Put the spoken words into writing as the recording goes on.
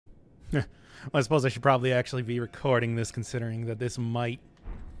I suppose I should probably actually be recording this, considering that this might...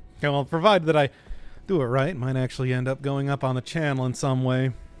 Okay, well, provided that I do it right, it might actually end up going up on the channel in some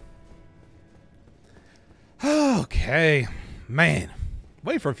way. Okay. Man.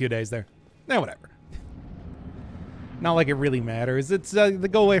 Wait for a few days there. Eh, whatever. Not like it really matters. It's they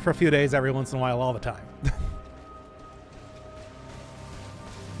go away for a few days every once in a while all the time.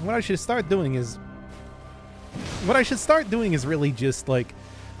 What I should start doing is... What I should start doing is really just, like,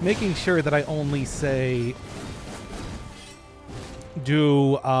 making sure that I only, say...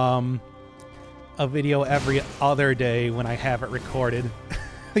 do, a video every other day when I have it recorded.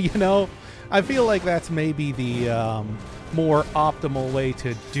 You know? I feel like that's maybe the, more optimal way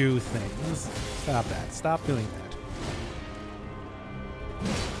to do things. Stop that. Stop doing that.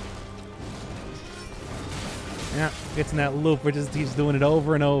 Yeah, gets in that loop. He's doing it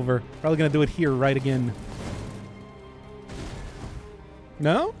over and over. Probably gonna do it here right again.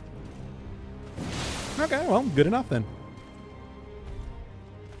 No? Okay, well, good enough then.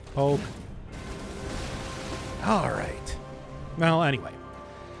 Poke. Alright. Well, anyway.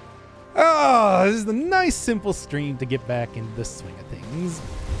 Oh, this is a nice, simple stream to get back into the swing of things.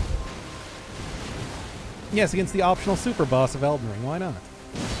 Yes, against the optional super boss of Elden Ring. Why not?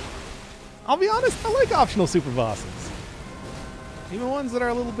 I'll be honest, I like optional super bosses. Even ones that are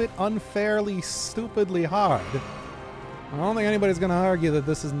a little bit unfairly, stupidly hard. I don't think anybody's going to argue that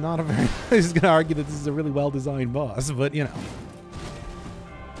this is not a very... He's going to argue that this is a really well-designed boss, but, you know.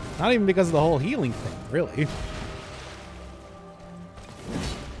 Not even because of the whole healing thing, really.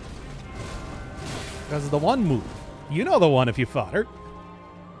 Because of the one move. You know the one if you fought her.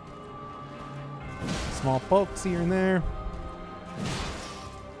 Small pokes here and there.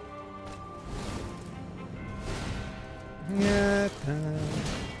 Yeah.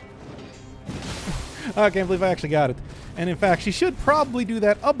 Oh, I can't believe I actually got it. And in fact, she should probably do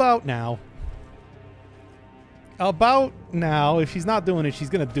that about now. About now. If she's not doing it, she's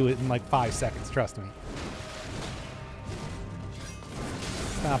going to do it in like 5 seconds. Trust me.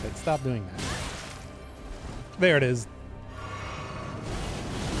 Stop it. Stop doing that. There it is.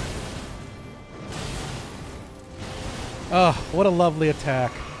 Oh, what a lovely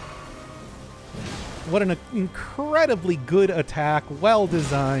attack. What an incredibly good attack. Well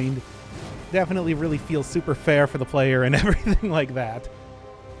designed. Definitely really feels super fair for the player and everything like that.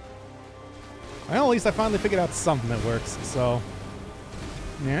 Well, at least I finally figured out something that works, so...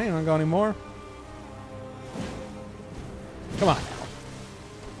 Yeah, you don't go anymore? Come on.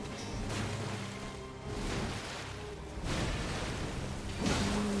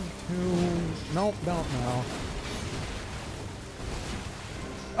 Nope, don't know.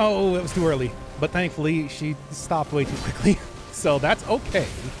 Oh, it was too early. But thankfully, she stopped way too quickly. So that's okay.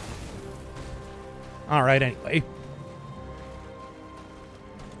 Alright, anyway.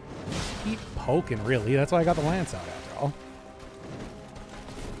 Just keep poking, really. That's why I got the lance out, after all.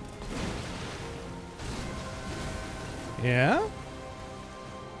 Yeah?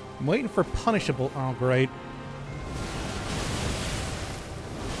 I'm waiting for punishable... Oh, great.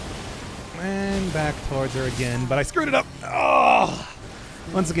 And back towards her again, but I screwed it up. Oh!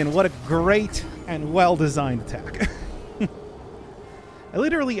 Once again, what a great and well-designed attack.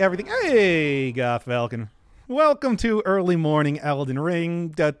 Literally everything. Hey, Goth Falcon. Welcome to Early Morning Elden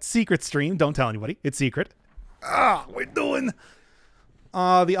Ring. Secret stream. Don't tell anybody. It's secret. We're doing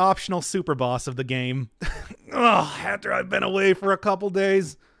the optional super boss of the game. After I've been away for a couple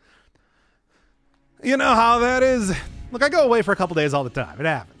days. You know how that is. Look, I go away for a couple days all the time. It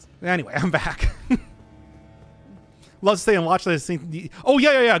happens. Anyway, I'm back. Love to stay and watch this scene. Oh,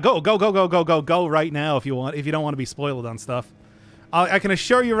 yeah. Go right now if you want. If you don't want to be spoiled on stuff. I can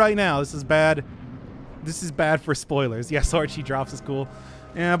assure you right now, this is bad. This is bad for spoilers. Yeah, Sword She Drops is cool.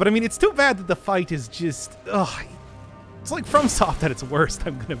 Yeah, but I mean, it's too bad that the fight is just... it's like FromSoft at its worst,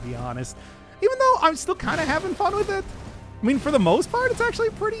 I'm going to be honest. Even though I'm still kind of having fun with it. I mean, for the most part, it's actually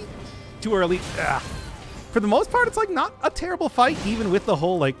pretty... Too early. For the most part, it's like not a terrible fight, even with the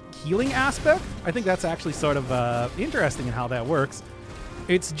whole like healing aspect. I think that's actually sort of interesting in how that works.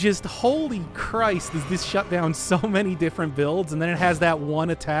 It's just, holy Christ, does this shut down so many different builds, and then it has that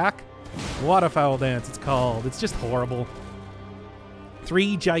one attack? Waterfowl Dance, it's called. It's just horrible.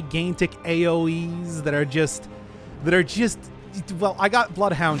 3 gigantic AoEs that are just... Well, I got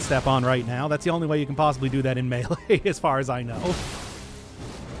Bloodhound Step on right now. That's the only way you can possibly do that in melee, as far as I know.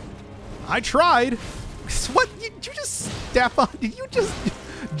 I tried. What? Did you just step on? Did you just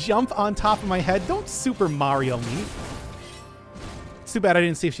jump on top of my head? Don't Super Mario me. It's too bad I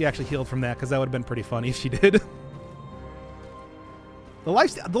didn't see if she actually healed from that, because that would have been pretty funny if she did. The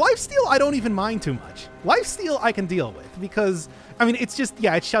lifesteal I don't even mind too much. Lifesteal I can deal with because, I mean, it's just,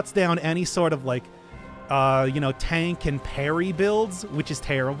 yeah, it shuts down any sort of like, you know, tank and parry builds, which is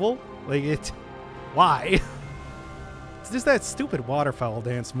terrible. Like, why? It's just that stupid waterfowl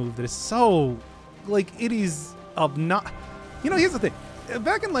dance move that is so, like, it is not. You know, here's the thing.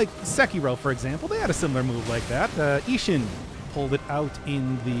 Back in, like, Sekiro, for example, they had a similar move like that. Ishin pulled it out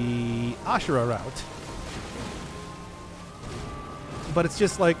in the Ashura route. But it's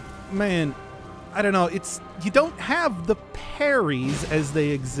just like, man, I don't know. It's, you don't have the parries as they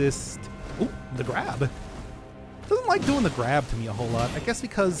exist. Ooh, the grab. Doesn't like doing the grab to me a whole lot. I guess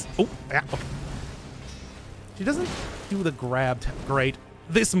because, oh, yeah, okay. She doesn't do the grab great.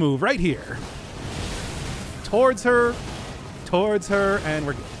 This move right here. Towards her, and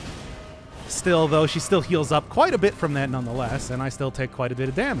we're good. Still, though, she still heals up quite a bit from that nonetheless, and I still take quite a bit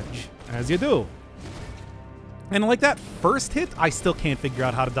of damage, as you do. And like that first hit, I still can't figure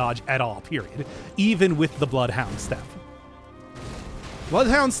out how to dodge at all, period. Even with the Bloodhound Step.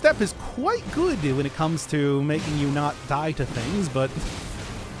 Bloodhound Step is quite good when it comes to making you not die to things, but...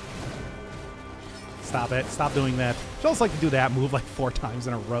 Stop it. Stop doing that. She also like to do that move like 4 times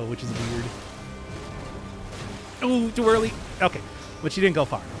in a row, which is weird. Ooh, too early. Okay, but she didn't go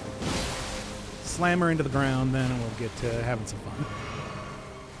far. Slam her into the ground, then we'll get to having some fun.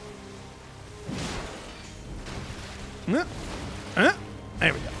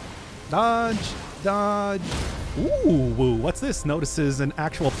 There we go. Dodge, dodge. Ooh, what's this? Notices an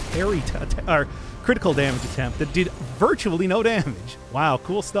actual parry or critical damage attempt that did virtually no damage. Wow,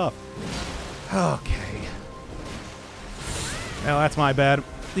 cool stuff. Okay. Well, that's my bad.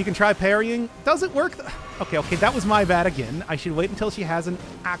 You can try parrying. Does it work? Okay, that was my bad again. I should wait until she has an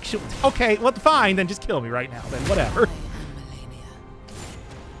actual... Okay, well, fine, then just kill me right now, then whatever.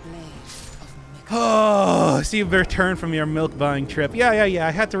 Oh, so you've returned from your milk buying trip. Yeah.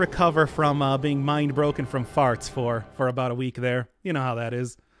 I had to recover from being mind broken from farts for about a week there. You know how that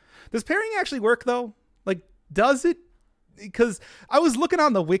is. Does parrying actually work, though? Like, does it? Because I was looking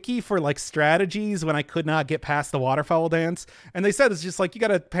on the wiki for, like, strategies when I could not get past the waterfowl dance, and they said it's just, like, you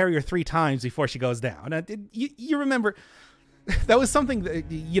gotta parry her 3 times before she goes down. And you remember, that was something that,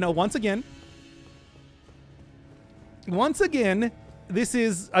 you know, once again, this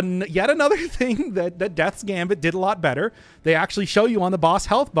is yet another thing that Death's Gambit did a lot better. They actually show you on the boss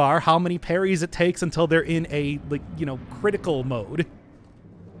health bar how many parries it takes until they're in a, like, you know, critical mode.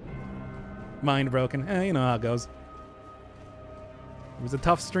 Mind broken. You know how it goes. It was a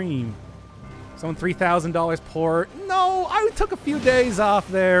tough stream. Someone $3,000 poor. No, I took a few days off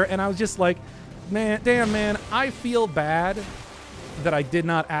there, and I was just like, man, I feel bad that I did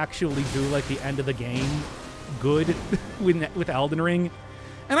not actually do, like, the end of the game good with Elden Ring.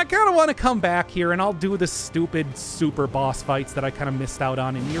 And I kind of want to come back here, and I'll do the stupid super boss fights that I kind of missed out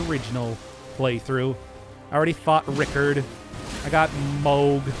on in the original playthrough. I already fought Rickard. I got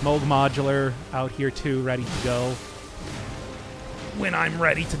Moog Modular out here, too, ready to go. When I'm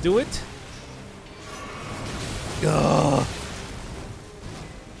ready to do it. Ugh.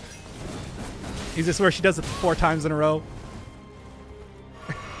 Is this where she does it 4 times in a row?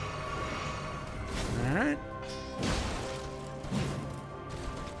 Alright.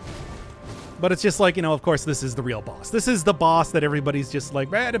 But it's just like, you know, of course, this is the real boss. This is the boss that everybody's just like,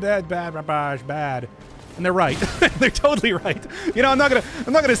 bad. And they're right. They're totally right. You know, I'm not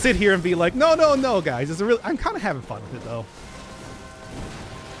gonna sit here and be like, no, guys. I'm kind of having fun with it, though.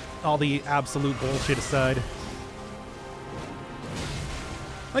 All the absolute bullshit aside.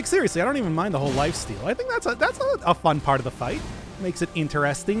 Like, seriously, I don't even mind the whole lifesteal. I think that's a fun part of the fight. Makes it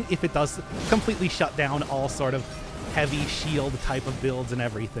interesting if it does completely shut down all sort of heavy shield type of builds and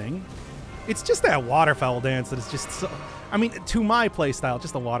everything. It's just that waterfowl dance that is just so... I mean, to my playstyle,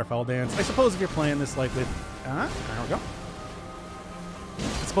 just a waterfowl dance. I suppose if you're playing this, like, with... there we go.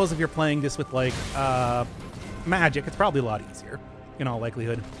 I suppose if you're playing this with, like, magic, it's probably a lot easier, in all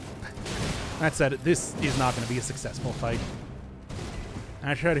likelihood. That said, this is not going to be a successful fight.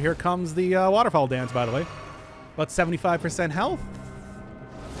 Actually, here comes the waterfowl dance, by the way. About 75% health.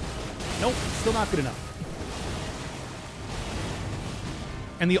 Nope, still not good enough.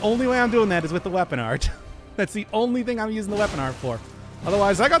 And the only way I'm doing that is with the weapon art. That's the only thing I'm using the weapon art for.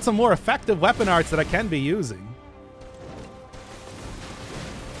 Otherwise, I got some more effective weapon arts that I can be using.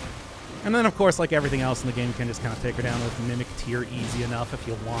 And then, of course, like everything else in the game, you can just kind of take her down with Mimic Tear easy enough if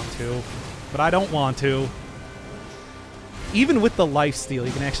you want to. But I don't want to. Even with the lifesteal,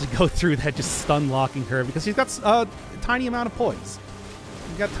 you can actually go through that just stun locking her because she's got a tiny amount of poise.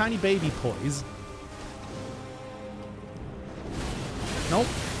 She's got tiny baby poise. Nope.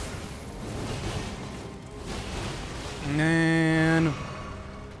 And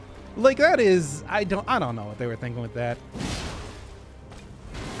Like, that is... I don't know what they were thinking with that.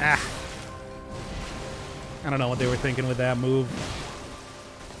 Ah. I don't know what they were thinking with that move.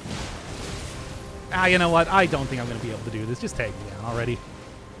 Ah, you know what? I don't think I'm going to be able to do this. Just take me down already.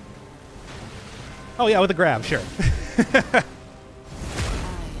 Oh, yeah, with a grab, sure.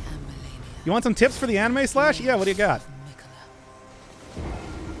 You want some tips for the anime slash? Yeah, what do you got?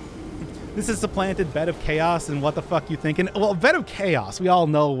 This is supplanted Bed of Chaos, and what the fuck you thinking? Well, Bed of Chaos, we all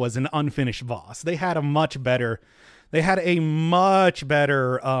know, was an unfinished boss. They had a much better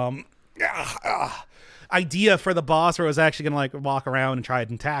idea for the boss, where it was actually gonna like walk around and try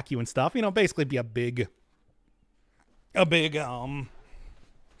and attack you and stuff. You know, basically be a big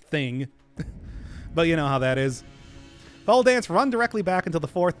thing. But you know how that is. Fall Dance, run directly back into the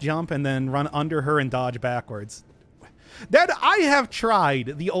fourth jump and then run under her and dodge backwards. That I have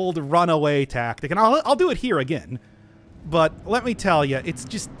tried the old runaway tactic, and I'll do it here again. But let me tell you, it's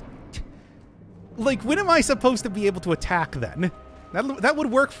just like, when am I supposed to be able to attack then? That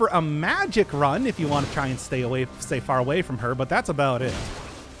would work for a magic run if you want to try and stay far away from her, but that's about it.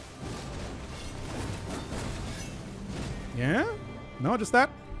 Yeah? No, just that?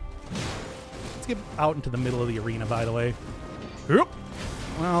 Let's get out into the middle of the arena, by the way.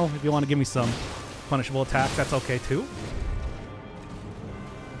 Well, if you want to give me some punishable attacks, that's okay too.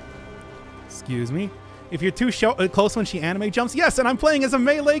 Excuse me. If you're too close when she anime jumps, yes, and I'm playing as a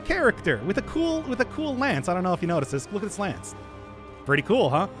melee character with a cool lance. I don't know if you noticed this. Look at this lance. Pretty cool,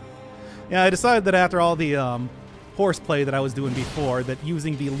 huh? Yeah, I decided that after all the horseplay that I was doing before, that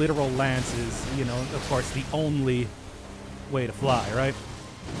using the literal lance is, you know, of course, the only way to fly, right?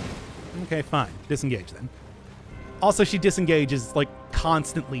 Okay, fine. Disengage then. Also, she disengages, like,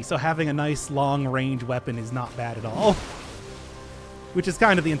 constantly, so having a nice long-range weapon is not bad at all. Which is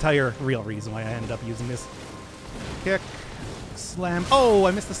kind of the entire real reason why I ended up using this. Kick. Slam. Oh,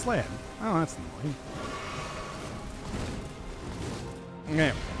 I missed the slam. Oh, that's annoying.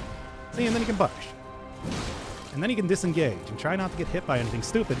 Okay. See, and then you can punish. And then you can disengage and try not to get hit by anything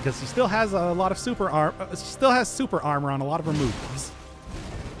stupid, because she still has a lot of super armor on a lot of her moves.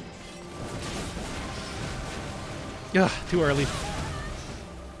 Ugh, too early.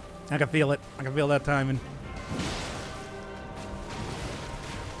 I can feel it. I can feel that timing.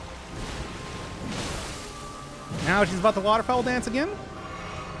 Now she's about to waterfowl dance again?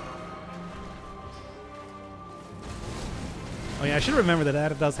 Oh yeah, I should remember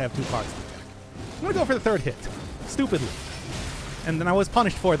that it does have two parts to the attack. I'm gonna go for the third hit. Stupidly. And then I was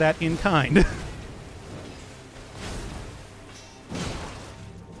punished for that in kind.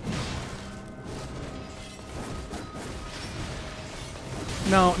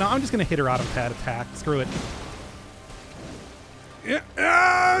 No, I'm just gonna hit her out of that attack. Screw it.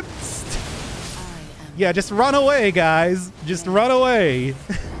 Yeah, just run away, guys. Just run away.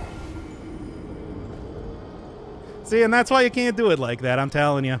 See, and that's why you can't do it like that, I'm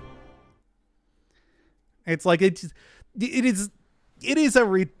telling you. It's like, it is a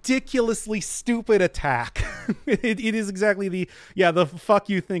ridiculously stupid attack. it is exactly the fuck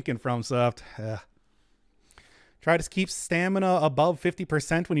you thinking, FromSoft. Try to keep stamina above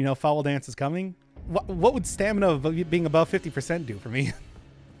 50% when you know Foul Dance is coming. What would stamina being above 50% do for me?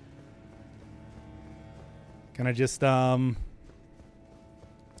 Kind of just,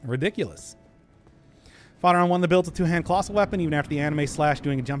 ridiculous. Fodder won the build to two-hand colossal weapon. Even after the anime slash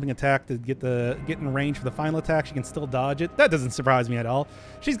doing a jumping attack to get in range for the final attack, she can still dodge it. That doesn't surprise me at all.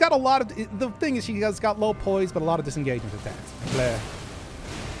 She's got a lot of... The thing is, she has got low poise, but a lot of disengagement attacks. Blah.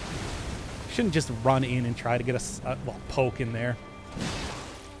 Shouldn't just run in and try to get a poke in there.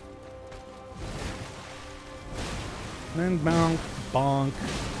 And then bonk, bonk.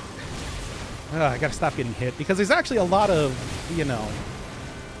 I gotta stop getting hit, because there's actually a lot of, you know,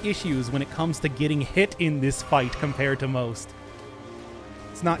 issues when it comes to getting hit in this fight compared to most.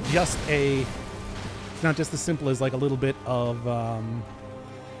 It's not just as simple as like a little bit of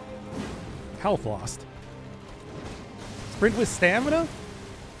health lost. Sprint with stamina?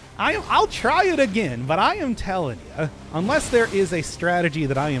 I'll try it again, but I am telling you, unless there is a strategy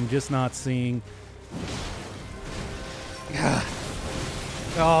that I am just not seeing.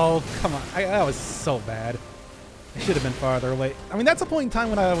 Oh, come on. That was so bad. I should have been farther away. I mean, that's a point in time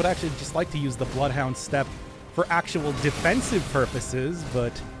when I would actually just like to use the Bloodhound step for actual defensive purposes,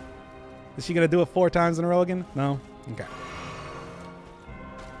 but is she going to do it 4 times in a row again? No? Okay.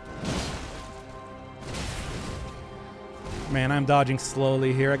 Man, I'm dodging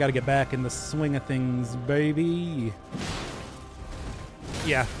slowly here. I got to get back in the swing of things, baby.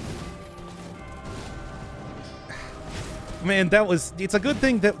 Yeah. Man, it's a good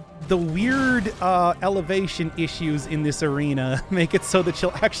thing that the weird elevation issues in this arena make it so that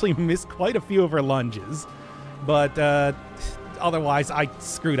she'll actually miss quite a few of her lunges. But otherwise, I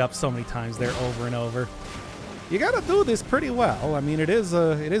screwed up so many times there over and over. You gotta do this pretty well. I mean, it is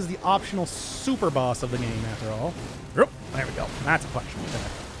the optional super boss of the game after all. There we go. That's a punishment there.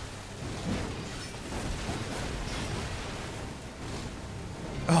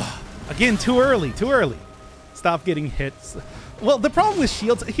 Oh, again, too early. Stop getting hits. Well, the problem with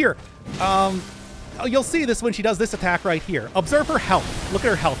shields here, you'll see this when she does this attack right here. Observe her health. Look at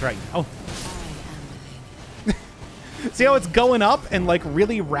her health right now. See how it's going up and like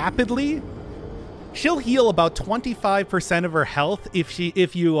really rapidly? She'll heal about 25% of her health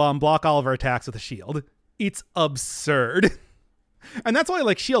if you block all of her attacks with a shield. It's absurd. And that's why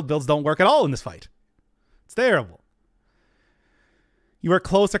like shield builds don't work at all in this fight. It's terrible. You are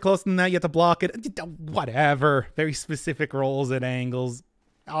closer than that, you have to block it. Whatever. Very specific rolls and angles.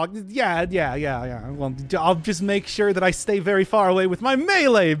 Oh, yeah. Well, I'll just make sure that I stay very far away with my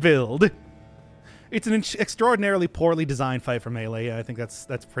melee build. It's an extraordinarily poorly designed fight for melee. I think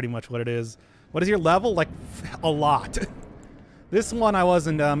that's pretty much what it is. What is your level? Like, a lot. This one I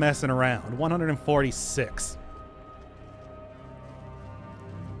wasn't messing around. 146.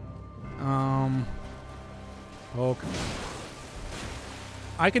 Okay.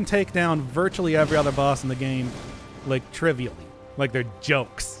 I can take down virtually every other boss in the game, like, trivially. Like, they're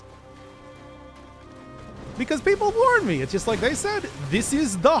jokes. Because people warned me. It's just like they said, this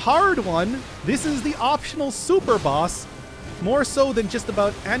is the hard one. This is the optional super boss. More so than just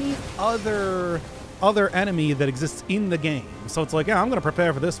about any other enemy that exists in the game. So it's like, yeah, I'm going to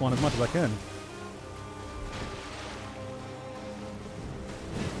prepare for this one as much as I can.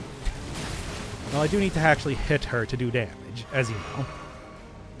 Well, I do need to actually hit her to do damage, as you know.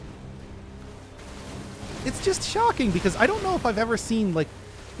 It's just shocking because I don't know if I've ever seen, like,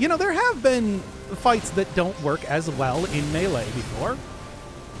 you know, there have been fights that don't work as well in melee before.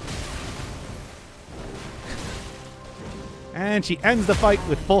 And she ends the fight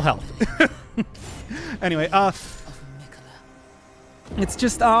with full health. Anyway, it's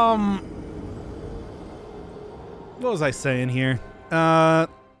just, what was I saying here? Yeah,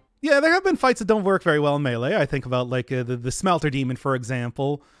 there have been fights that don't work very well in melee. I think about, like, the Smelter Demon, for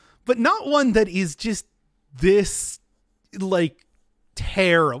example. But not one that is just this, like,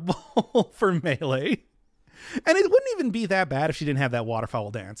 terrible for melee. And it wouldn't even be that bad if she didn't have that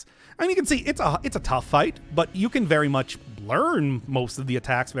waterfowl dance. I mean, you can see it's a tough fight, but you can very much learn most of the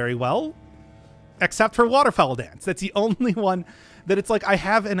attacks very well, except for waterfowl dance. That's the only one that it's like I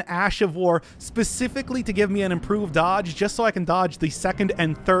have an Ash of War specifically to give me an improved dodge just so I can dodge the second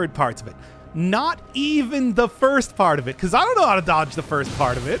and third parts of it. Not even the first part of it, because I don't know how to dodge the first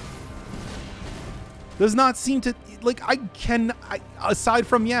part of it. Does not seem to, like, aside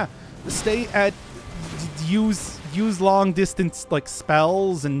from, yeah, stay at, use long distance, like,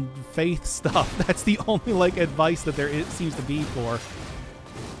 spells and faith stuff. That's the only, like, advice that there seems to be for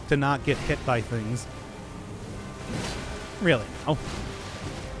to not get hit by things. Really, no.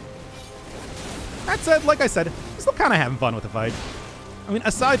 That said, like I said, I'm still kind of having fun with the fight. I mean,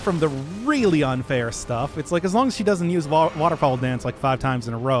 aside from the really unfair stuff, it's like as long as she doesn't use waterfowl dance like 5 times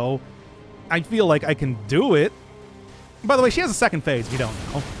in a row, I feel like I can do it. By the way, she has a second phase, if you don't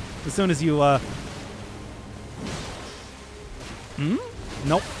know. As soon as you,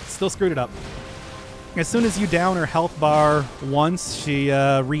 Nope, still screwed it up. As soon as you down her health bar once, she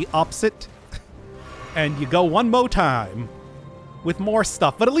re-ups it. And you go one more time with more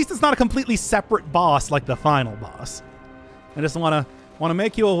stuff. But at least it's not a completely separate boss like the final boss. I just want to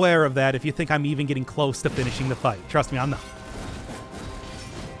make you aware of that if you think I'm even getting close to finishing the fight. Trust me, I'm not.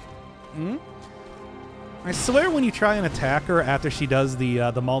 I swear when you try and attack her after she does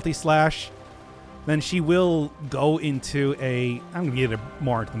the multi-slash, then she will go into a... I'm going to get it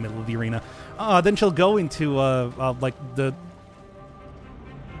more into the middle of the arena. Then she'll go into, like, the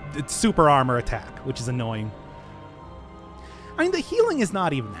super armor attack, which is annoying. I mean, the healing is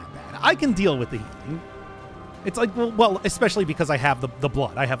not even that bad. I can deal with the healing. It's like, well, especially because I have the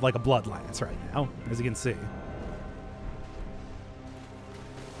blood. I have, like, a blood lance right now, as you can see.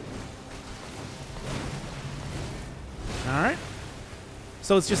 All right.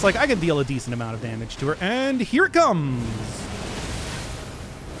 So it's just like I can deal a decent amount of damage to her. And here it comes.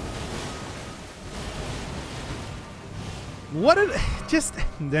 What a... Just...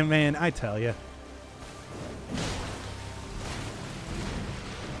 Man, I tell you.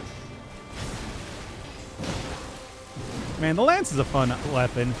 Man, the lance is a fun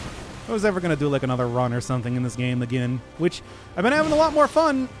weapon. If I was ever going to do like another run or something in this game again, which I've been having a lot more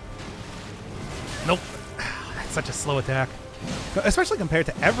fun. Nope. such a slow attack. Especially compared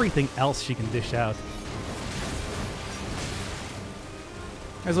to everything else she can dish out.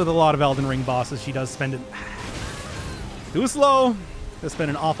 As with a lot of Elden Ring bosses, she does spend it too slow. Does spend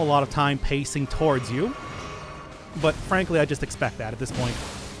an awful lot of time pacing towards you. But frankly, I just expect that at this point.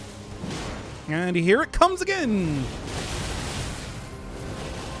 And here it comes again.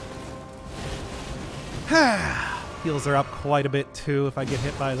 Heals are up quite a bit too if I get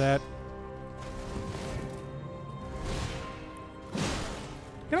hit by that.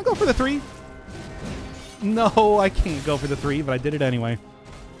 Can I go for the 3? No, I can't go for the 3, but I did it anyway.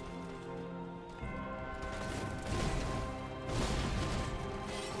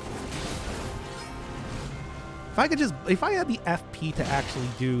 If I had the FP to actually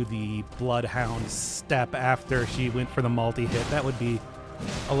do the Bloodhound step after she went for the multi-hit, that would be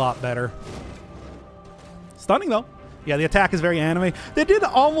a lot better. Stunning, though. Yeah, the attack is very anime. They did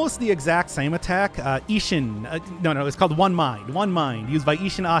almost the exact same attack. Ishin. No, it's called One Mind. One Mind, used by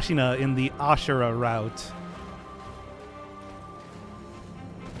Ishin Ashina in the Ashura route.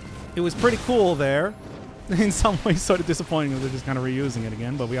 It was pretty cool there. In some ways, sort of disappointing that they're just kind of reusing it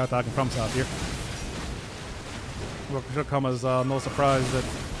again, but we are talking FromSoft here. It should come as no surprise that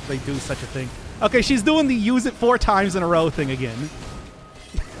they do such a thing. Okay, she's doing the use it 4 times in a row thing again.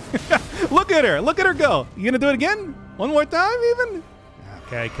 Look at her. Look at her go. You gonna do it again? One more time, even?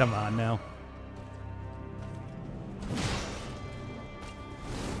 Okay, come on now.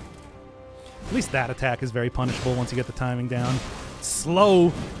 At least that attack is very punishable once you get the timing down.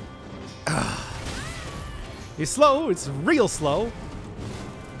 Slow. It's slow. It's real slow.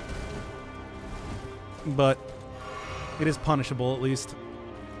 But it is punishable, at least.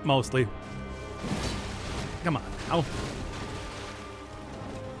 Mostly. Come on now.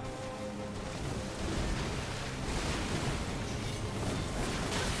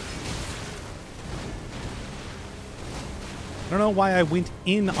 I don't know why I went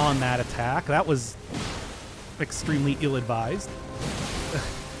in on that attack. That was extremely ill-advised.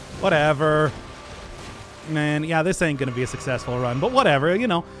 Whatever. Man, yeah, this ain't gonna be a successful run, but whatever, you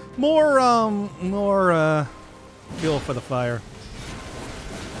know. More fuel for the fire.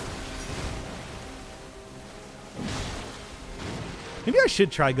 Maybe I should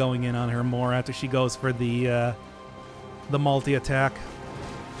try going in on her more after she goes for the multi-attack.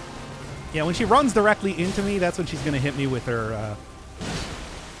 Yeah, when she runs directly into me, that's when she's going to hit me with her,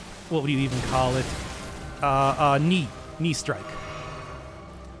 what would you even call it? Knee strike.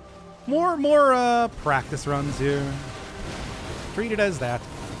 More practice runs here. Treat it as that.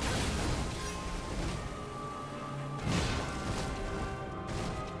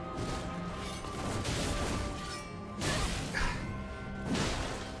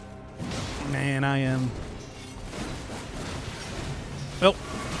 Man, I am... Oh.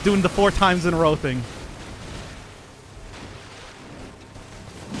 Doing the 4 times in a row thing.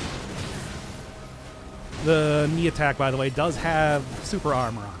 The knee attack, by the way, does have super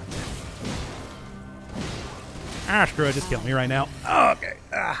armor on it. Ah, screw it, just kill me right now. Oh, okay.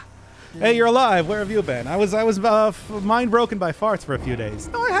 Ah. Hey, you're alive. Where have you been? I was mind broken by farts for a few days.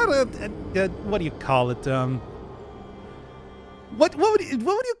 No, I had a what do you call it? What would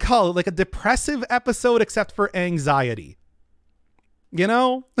you call it? Like a depressive episode, except for anxiety. You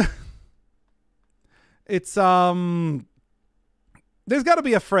know? It's, there's got to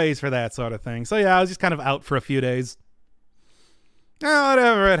be a phrase for that sort of thing. So yeah, I was just kind of out for a few days.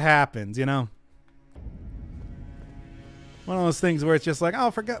 Whatever, it happens, you know? One of those things where it's just like, oh,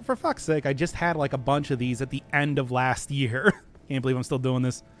 for fuck's sake, I just had like a bunch of these at the end of last year. Can't believe I'm still doing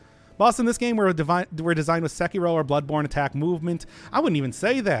this. Boss in this game were designed with Sekiro or Bloodborne attack movement. I wouldn't even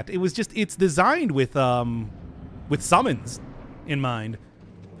say that. It was just, it's designed with summons in mind.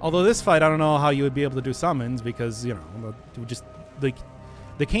 Although this fight, I don't know how you would be able to do summons because, you know, it would just, they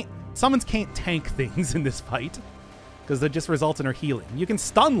can't, summons can't tank things in this fight because it just results in her healing. You can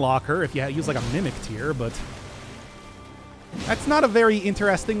stun lock her if you use like a mimic tier, but that's not a very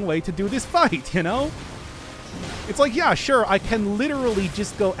interesting way to do this fight, you know? It's like, yeah, sure, I can literally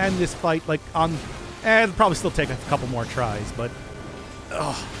just go end this fight like on, it'll probably still take a couple more tries, but,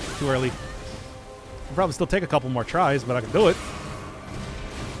 ugh, too early. It'll probably still take a couple more tries, but I can do it.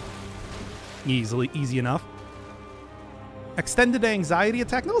 Easy enough. Extended anxiety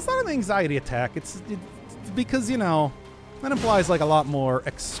attack? No, it's not an anxiety attack. It's because, you know, that implies like a lot more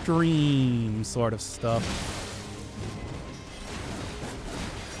extreme sort of stuff.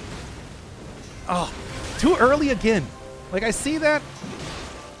 Oh, too early again. Like, I see that.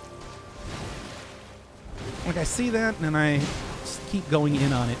 Like, I see that, and I just keep going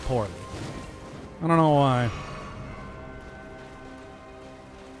in on it poorly. I don't know why.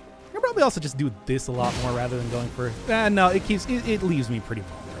 I could probably also just do this a lot more rather than going for... no, it leaves me pretty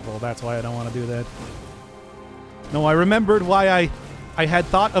vulnerable. That's why I don't want to do that. No, I remembered why I had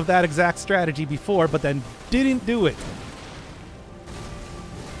thought of that exact strategy before, but then didn't do it.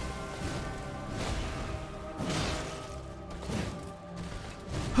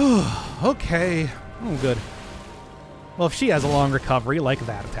 Okay. Oh, good. Well, if she has a long recovery, like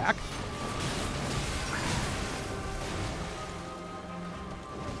that attack.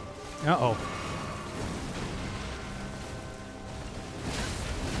 Uh-oh.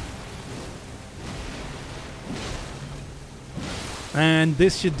 And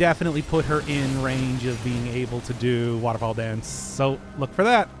this should definitely put her in range of being able to do Waterfall Dance. So, look for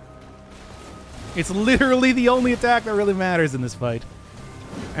that. It's literally the only attack that really matters in this fight.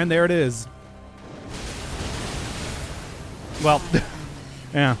 And there it is. Well,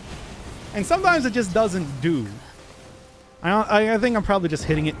 yeah. And sometimes it just doesn't do. I think I'm probably just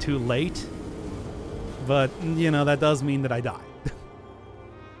hitting it too late. But, you know, that does mean that I die.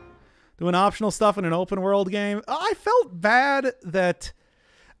 Doing optional stuff in an open world game. I felt bad that,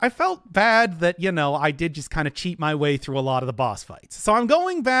 you know, I did just kind of cheat my way through a lot of the boss fights. So I'm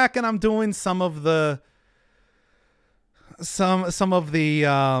going back and I'm doing some of the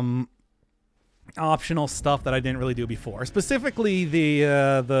optional stuff that I didn't really do before. Specifically the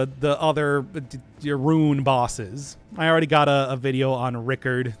other rune bosses. I already got a video on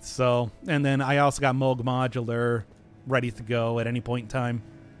Rickard, so, and then I also got Moog Modular ready to go at any point in time.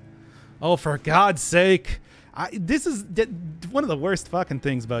 Oh, for God's sake. This is one of the worst fucking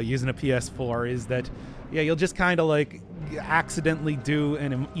things about using a PS4 is that, yeah, you'll just kind of like accidentally do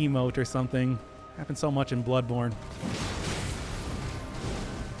an emote or something. Happens so much in Bloodborne.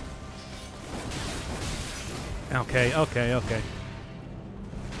 Okay.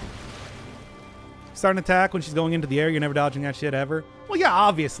 Start an attack when she's going into the air. You're never dodging that shit ever. Well, yeah,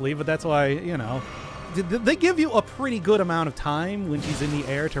 obviously, but that's why, you know. They give you a pretty good amount of time when she's in the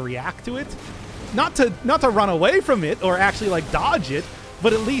air to react to it. Not to run away from it or actually, like, dodge it,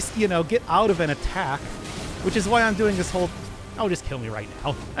 but at least, you know, get out of an attack, which is why I'm doing this whole... Oh, just kill me right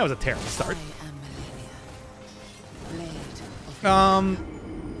now. That was a terrible start.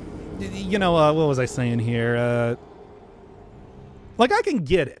 You know, what was I saying here? Like, I can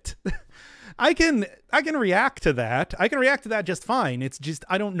get it. I can react to that. I can react to that just fine. It's just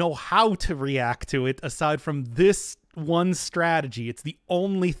I don't know how to react to it aside from this one strategy. It's the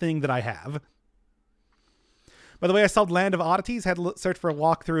only thing that I have. By the way, I solved Land of Oddities. Had to search for a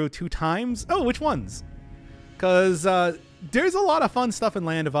walkthrough 2 times. Oh, which ones? Because there's a lot of fun stuff in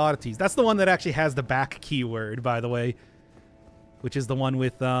Land of Oddities. That's the one that actually has the back keyword, by the way. Which is the one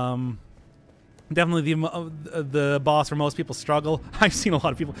with, definitely the boss where most people struggle. I've seen a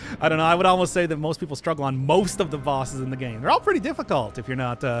lot of people, I don't know, I would almost say that most people struggle on most of the bosses in the game. They're all pretty difficult if you're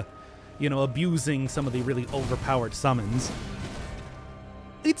not, you know, abusing some of the really overpowered summons.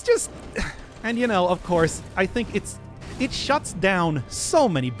 It's just, and you know, of course, I think it shuts down so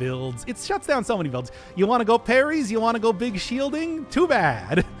many builds. It shuts down so many builds. You want to go parries? You want to go big shielding? Too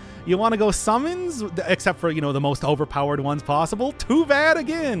bad. You want to go summons, except for, you know, the most overpowered ones possible? Too bad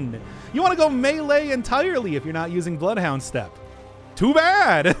again. You want to go melee entirely if you're not using Bloodhound Step? Too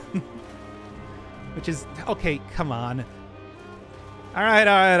bad. Which is, okay, come on. All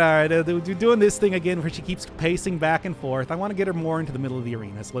right. Doing this thing again where she keeps pacing back and forth. I want to get her more into the middle of the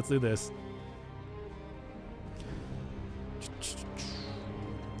arena, so let's do this.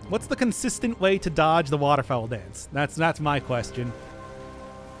 What's the consistent way to dodge the Waterfowl Dance? That's my question.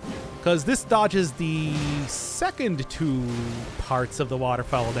 Because this dodges the second 2 parts of the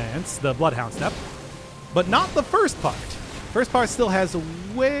Waterfowl Dance, the Bloodhound Step, but not the first part. First part still has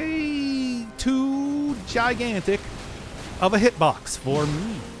way too gigantic of a hitbox for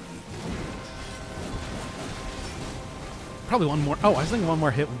me. Probably one more. Oh, I was thinking one more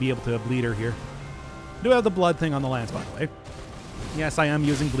hit would be able to bleed her here. I do have the blood thing on the lance, by the way. Yes, I am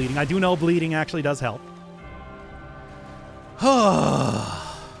using bleeding. I do know bleeding actually does help.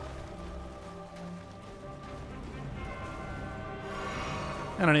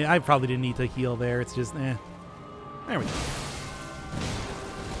 I don't know. I probably didn't need to heal there. It's just, eh. There we go.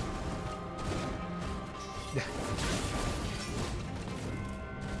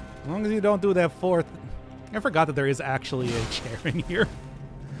 As long as you don't do that 4th. I forgot that there is actually a chair in here.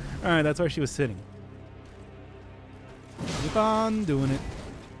 All right, that's where she was sitting. Keep on doing it.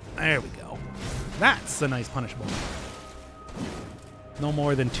 There we go. That's a nice punishable. No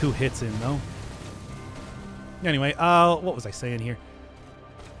more than 2 hits in, though. Anyway, what was I saying here?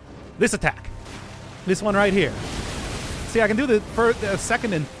 This attack. This one right here. See, I can do the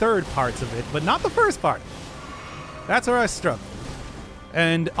second and third parts of it, but not the first part. That's where I struggle.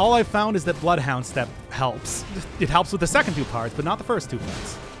 And all I've found is that Bloodhound Step helps. It helps with the second two parts, but not the first two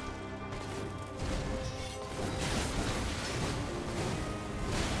parts.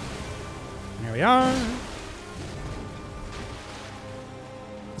 There we are.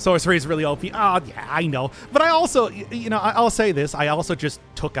 Sorcery is really OP. Oh, yeah, I know. But I also, you know, I'll say this. I also just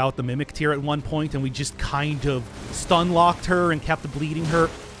took out the Mimic Tear at one point, and we just kind of stun-locked her and kept bleeding her.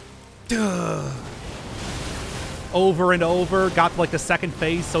 Duh. Over and over. Got to, like, the second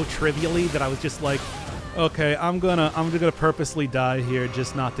phase so trivially that I was just like, okay, I'm gonna purposely die here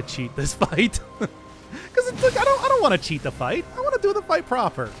just not to cheat this fight. Because it's like, I don't want to cheat the fight. I want to do the fight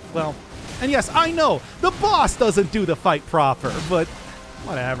proper. Well, and yes, I know, the boss doesn't do the fight proper, but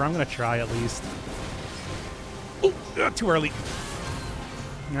whatever, I'm going to try at least. Oh, too early.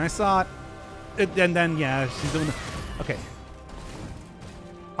 I saw it. And then, yeah, she's doing the... Okay.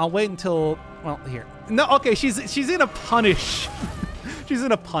 I'll wait until... Well, here. No, okay, she's in a punish. She's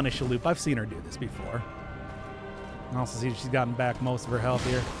in a punish loop. I've seen her do this before. I also see she's gotten back most of her health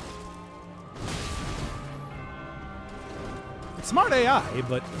here. It's smart AI,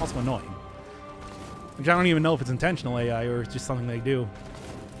 but also annoying. Which I don't even know if it's intentional AI or it's just something they do.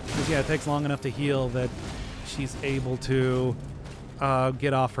 Because, yeah, it takes long enough to heal that she's able to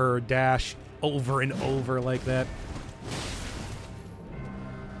get off her dash over and over like that.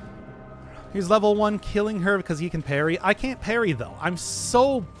 He's level 1 killing her because he can parry. I can't parry, though. I'm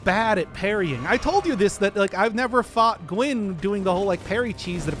so bad at parrying. I told you this, that, like, I've never fought Gwyn doing the whole, like, parry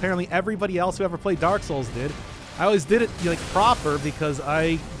cheese that apparently everybody else who ever played Dark Souls did. I always did it, like, proper because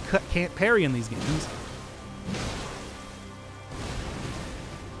I can't parry in these games.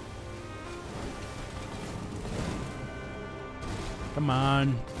 Come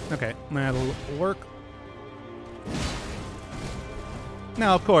on. Okay, that'll work.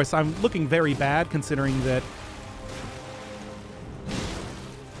 Now, of course, I'm looking very bad considering that...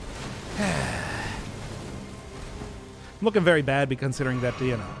 I'm looking very bad considering that,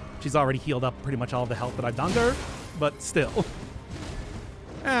 you know, she's already healed up pretty much all the health that I've done to her, but still.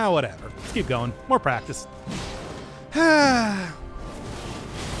 Whatever. Let's keep going. More practice.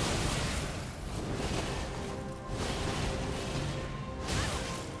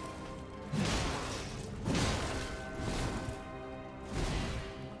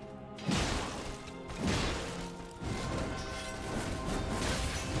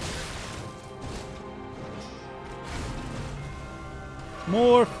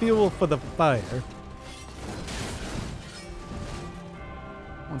 More fuel for the fire.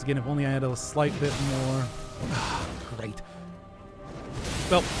 Once again, if only I had a slight bit more. Oh, great.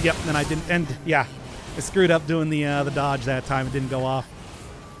 Well, yep, then I didn't. And yeah, I screwed up doing the dodge that time. It didn't go off.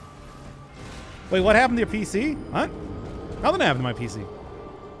 Wait, what happened to your PC? What? Nothing happened to my PC.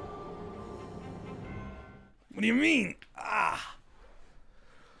 What do you mean?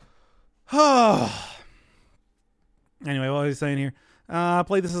 Oh. Anyway, what was I saying here?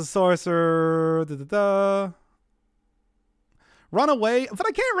 Play this as a sorcerer. Run away, but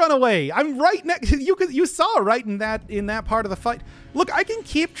I can't run away. I'm right next. You saw right in that part of the fight. Look, I can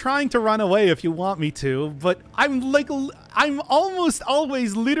keep trying to run away if you want me to, but I'm almost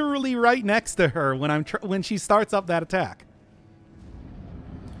always literally right next to her when she starts up that attack.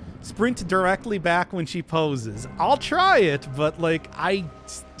 Sprint directly back when she poses. I'll try it, but like I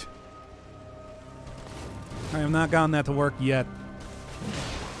have not gotten that to work yet.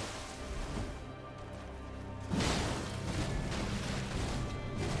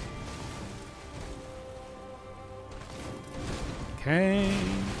 Okay.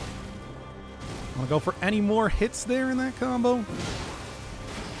 Want to go for any more hits there in that combo?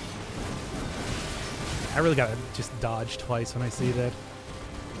 I really gotta just dodge twice when I see that.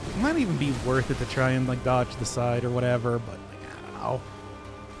 It might even be worth it to try and like dodge the side or whatever, but like,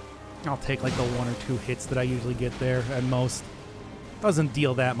 I'll take like the 1 or 2 hits that I usually get there at most. Doesn't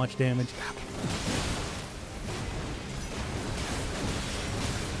deal that much damage.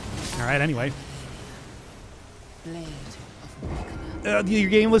 All right, anyway. Your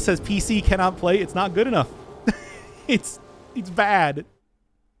game list says PC cannot play. It's not good enough. It's bad.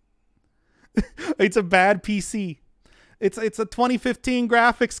 It's a bad PC. It's a 2015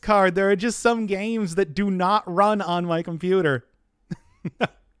 graphics card. There are just some games that do not run on my computer.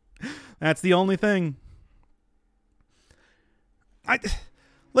 That's the only thing.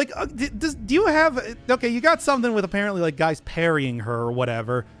 Do you have... Okay, you got something with apparently like guys parrying her or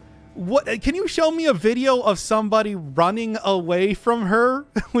whatever. What can you show me a video of somebody running away from her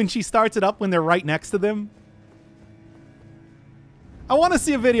when she starts it up when they're right next to them? I want to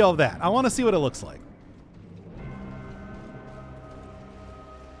see a video of that. I want to see what it looks like.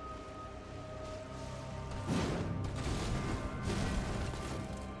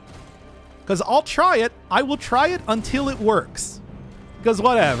 Because I'll try it. I will try it until it works. Because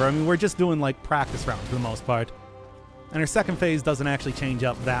whatever. I mean, we're just doing, like, practice rounds for the most part. And her second phase doesn't actually change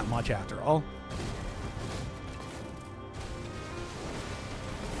up that much after all.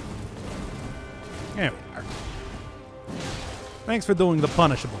 There we are. Thanks for doing the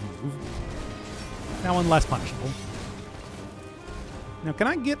punishable move. Now one less punishable. Now, can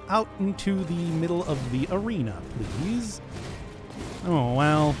I get out into the middle of the arena, please? Oh,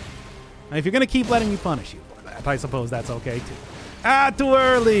 well. If you're going to keep letting me punish you for that, I suppose that's okay, too. Ah, too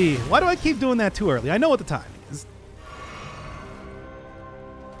early! Why do I keep doing that too early? I know what the time is.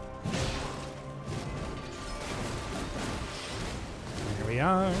 There we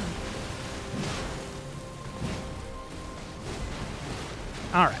are.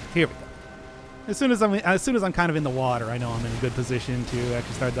 All right, here we go. As soon as I'm kind of in the water, I know I'm in a good position to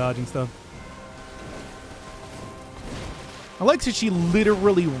actually start dodging stuff. I like that she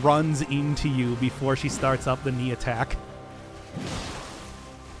literally runs into you before she starts up the knee attack.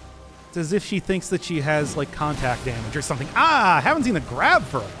 It's as if she thinks that she has, like, contact damage or something. Ah, I haven't seen the grab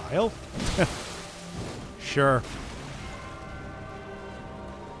for a while. Sure.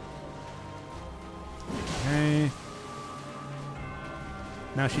 Okay.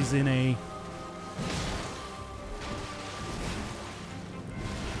 Now she's in a...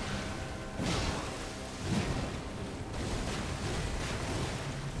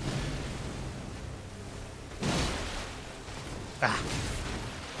 Ah.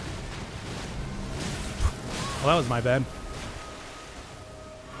 Well, that was my bad.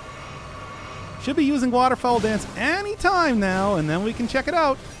 Should be using Waterfowl Dance anytime now, and then we can check it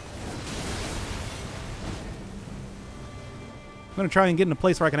out. I'm going to try and get in a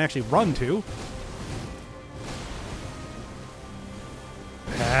place where I can actually run to.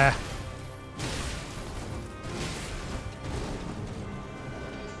 Ah.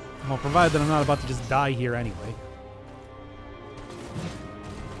 Well, provided that I'm not about to just die here anyway.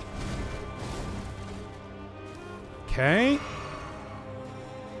 Okay.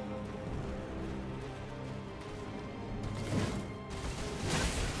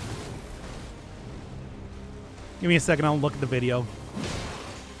 Give me a second, I'll look at the video.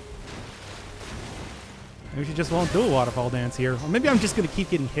 Maybe she just won't do a waterfall dance here. Or maybe I'm just going to keep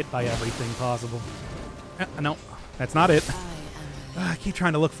getting hit by everything possible. No, that's not it. I keep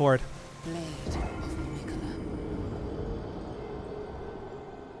trying to look for it.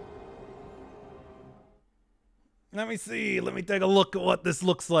 Let me see. Let me take a look at what this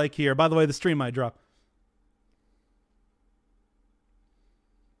looks like here. By the way, the stream might drop.